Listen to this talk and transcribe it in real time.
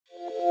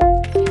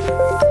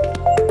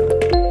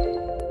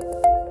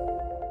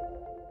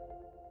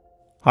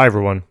Hi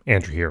everyone,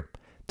 Andrew here.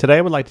 Today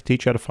I would like to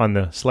teach you how to find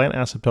the slant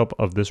asymptote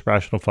of this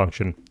rational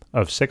function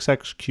of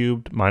 6x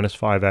cubed minus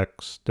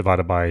 5x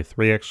divided by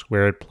 3x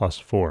squared plus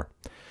 4.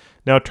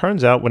 Now it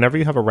turns out whenever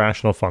you have a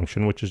rational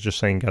function, which is just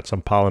saying got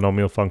some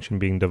polynomial function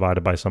being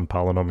divided by some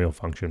polynomial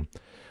function,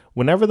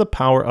 whenever the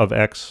power of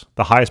x,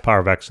 the highest power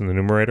of x in the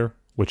numerator,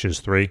 which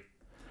is 3,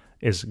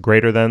 is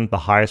greater than the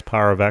highest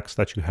power of x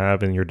that you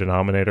have in your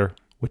denominator,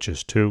 which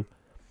is 2,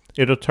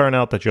 it'll turn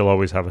out that you'll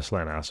always have a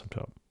slant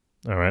asymptote.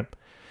 All right.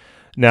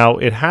 Now,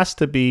 it has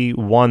to be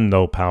 1,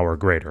 though, power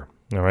greater,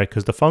 all right,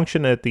 because the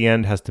function at the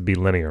end has to be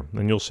linear,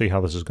 and you'll see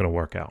how this is going to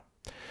work out.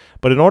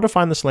 But in order to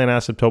find the slant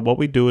asymptote, what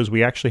we do is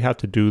we actually have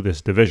to do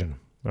this division,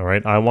 all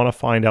right? I want to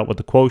find out what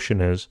the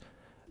quotient is,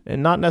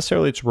 and not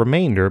necessarily its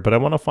remainder, but I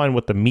want to find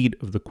what the meat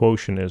of the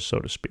quotient is, so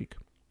to speak,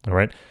 all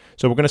right?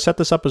 So we're going to set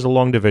this up as a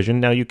long division.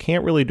 Now, you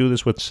can't really do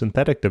this with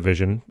synthetic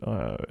division,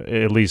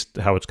 at least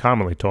how it's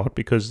commonly taught,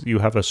 because you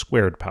have a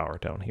squared power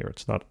down here.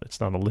 It's not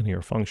a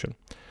linear function.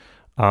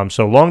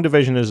 So long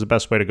division is the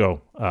best way to go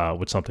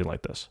with something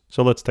like this.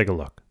 So let's take a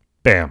look.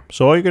 Bam.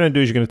 So all you're going to do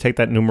is you're going to take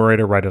that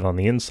numerator, write it on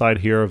the inside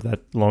here of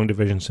that long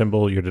division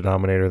symbol. Your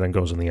denominator then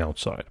goes on the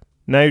outside.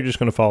 Now you're just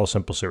going to follow a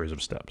simple series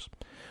of steps.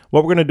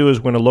 What we're going to do is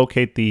we're going to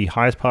locate the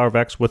highest power of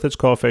x with its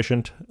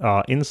coefficient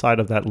inside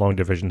of that long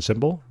division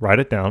symbol, write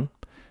it down,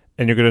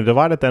 and you're going to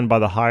divide it then by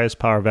the highest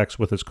power of x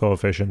with its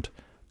coefficient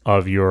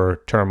of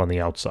your term on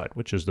the outside,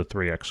 which is the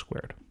 3x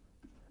squared.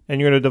 And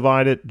you're going to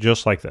divide it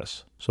just like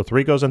this. So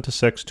 3 goes into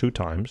 6 2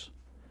 times,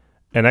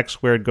 and x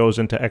squared goes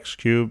into x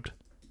cubed,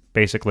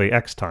 basically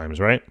x times,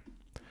 right?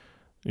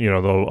 You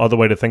know, the other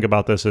way to think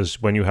about this is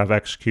when you have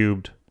x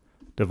cubed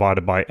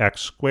divided by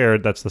x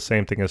squared, that's the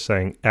same thing as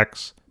saying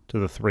x to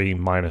the 3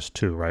 minus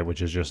 2, right?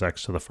 Which is just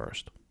x to the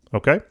first.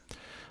 Okay?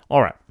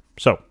 All right.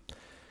 So,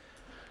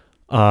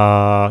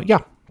 yeah.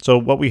 So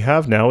what we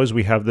have now is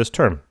we have this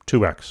term,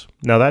 2x.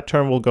 Now that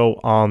term will go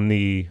on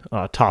the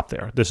top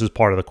there. This is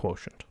part of the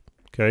quotient.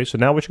 Okay, so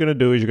now what you're going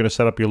to do is you're going to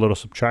set up your little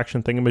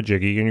subtraction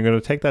thingamajiggy, and you're going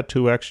to take that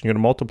 2x and you're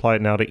going to multiply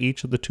it now to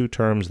each of the two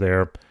terms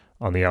there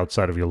on the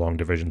outside of your long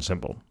division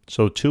symbol.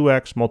 So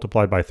 2x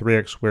multiplied by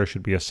 3x squared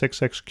should be a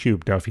 6x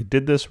cubed. Now if you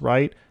did this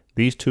right,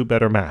 these two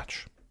better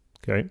match.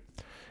 Okay,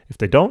 if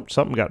they don't,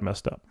 something got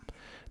messed up.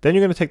 Then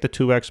you're going to take the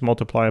 2x,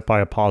 multiply it by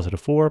a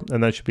positive 4,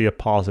 and that should be a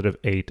positive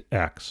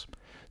 8x.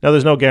 Now,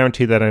 there's no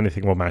guarantee that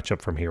anything will match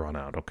up from here on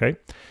out, okay?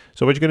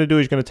 So what you're going to do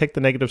is you're going to take the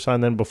negative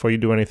sign then before you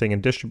do anything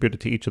and distribute it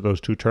to each of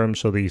those two terms.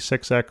 So the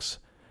 6x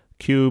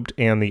cubed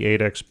and the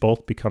 8x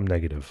both become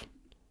negative.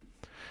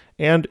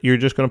 And you're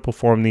just going to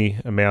perform the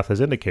math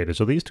as indicated.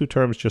 So these two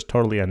terms just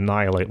totally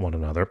annihilate one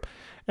another.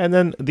 And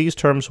then these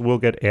terms will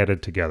get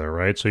added together,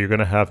 right? So you're going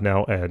to have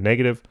now a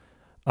negative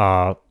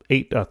 18,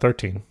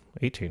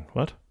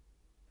 what?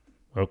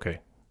 Okay,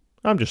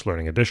 I'm just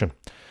learning addition.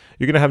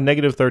 You're going to have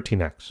negative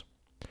 13x.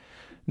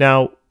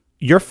 Now,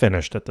 you're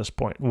finished at this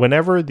point.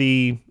 Whenever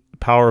the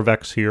power of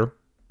x here,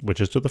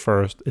 which is to the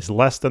first, is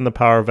less than the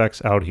power of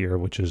x out here,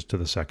 which is to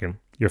the second,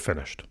 you're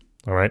finished.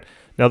 All right?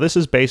 Now, this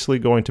is basically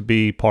going to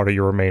be part of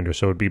your remainder.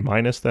 So it would be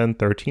minus then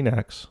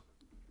 13x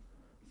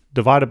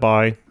divided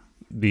by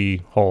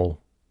the whole,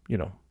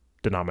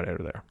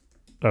 denominator there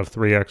of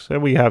 3x.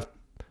 And we have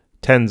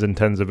tens and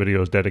tens of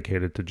videos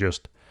dedicated to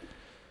just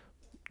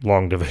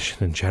long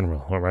division in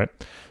general. All right?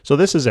 So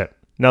this is it.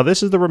 Now,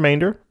 this is the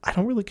remainder. I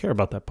don't really care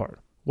about that part.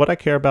 What I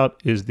care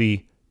about is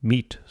the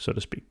meat, so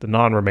to speak, the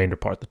non-remainder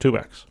part, the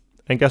 2x.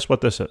 And guess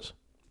what this is?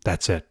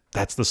 That's it.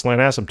 That's the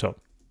slant asymptote.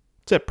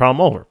 That's it.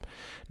 Problem over.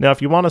 Now,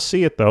 if you want to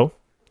see it, though,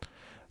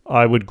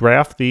 I would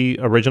graph the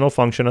original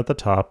function at the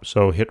top.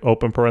 So hit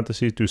open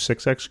parentheses, do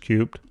 6x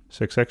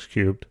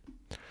cubed,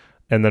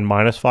 and then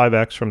minus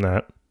 5x from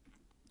that.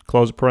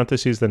 Close the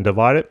parentheses, then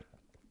divide it.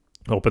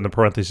 Open the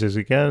parentheses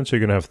again. So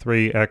you're going to have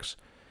 3x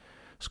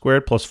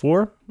squared plus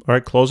 4. All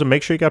right, close it.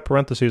 Make sure you got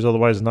parentheses,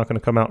 otherwise it's not going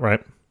to come out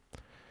right.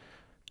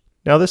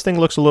 Now this thing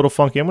looks a little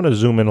funky. I'm going to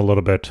zoom in a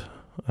little bit.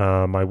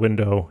 My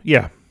window,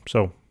 yeah.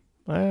 So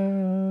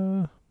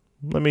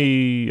let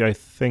me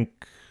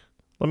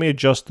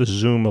adjust the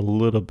zoom a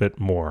little bit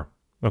more.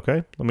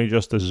 Okay, let me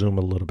adjust the zoom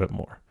a little bit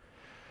more.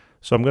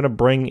 So I'm going to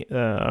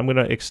I'm going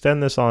to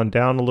extend this on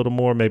down a little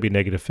more, maybe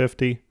negative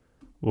 50.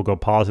 We'll go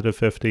positive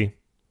 50,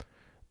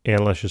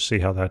 and let's just see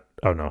how that.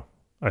 Oh no,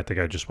 I think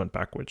I just went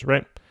backwards,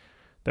 right?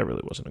 That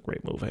really wasn't a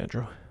great move,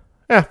 Andrew.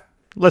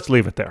 Let's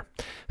leave it there.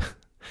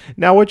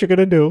 Now what you're going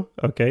to do,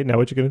 okay,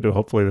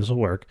 hopefully this will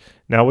work.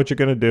 Now what you're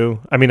going to do,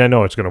 I mean, I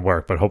know it's going to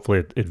work, but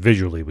hopefully it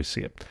visually we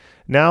see it.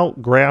 Now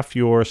graph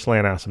your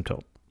slant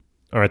asymptote,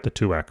 all right, the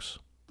 2x.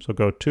 So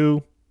go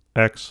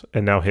 2x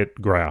and now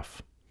hit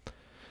graph.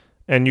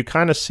 And you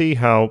kind of see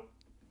how,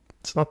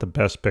 it's not the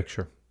best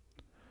picture,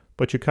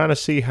 but you kind of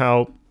see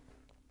how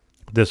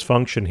this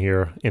function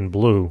here in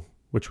blue,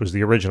 which was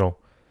the original,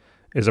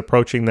 is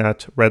approaching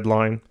that red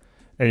line.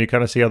 And you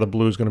kind of see how the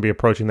blue is going to be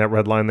approaching that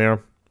red line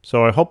there.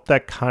 So I hope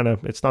that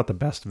it's not the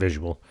best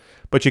visual,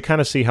 but you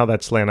kind of see how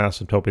that slant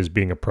asymptote is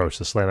being approached.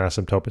 The slant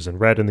asymptote is in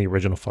red and the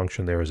original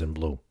function there is in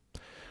blue.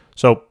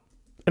 So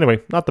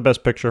anyway, not the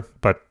best picture,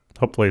 but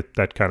hopefully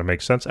that kind of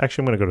makes sense.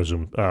 Actually, I'm going to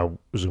go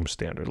to Zoom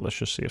Standard. Let's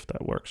just see if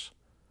that works.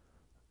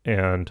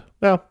 And,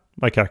 well,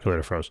 my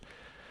calculator froze.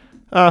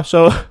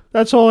 So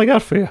that's all I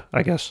got for you,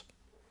 I guess.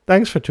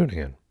 Thanks for tuning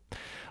in.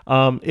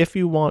 If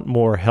you want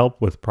more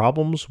help with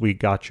problems, we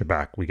got your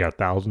back. We got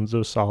thousands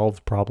of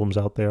solved problems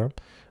out there,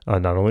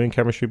 not only in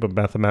chemistry, but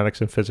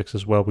mathematics and physics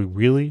as well. We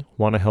really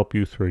want to help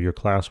you through your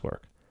classwork.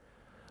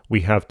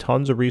 We have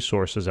tons of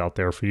resources out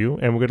there for you,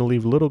 and we're going to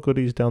leave little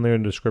goodies down there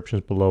in the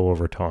descriptions below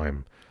over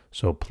time.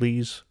 So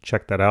please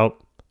check that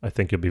out. I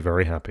think you'll be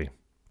very happy.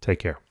 Take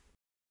care.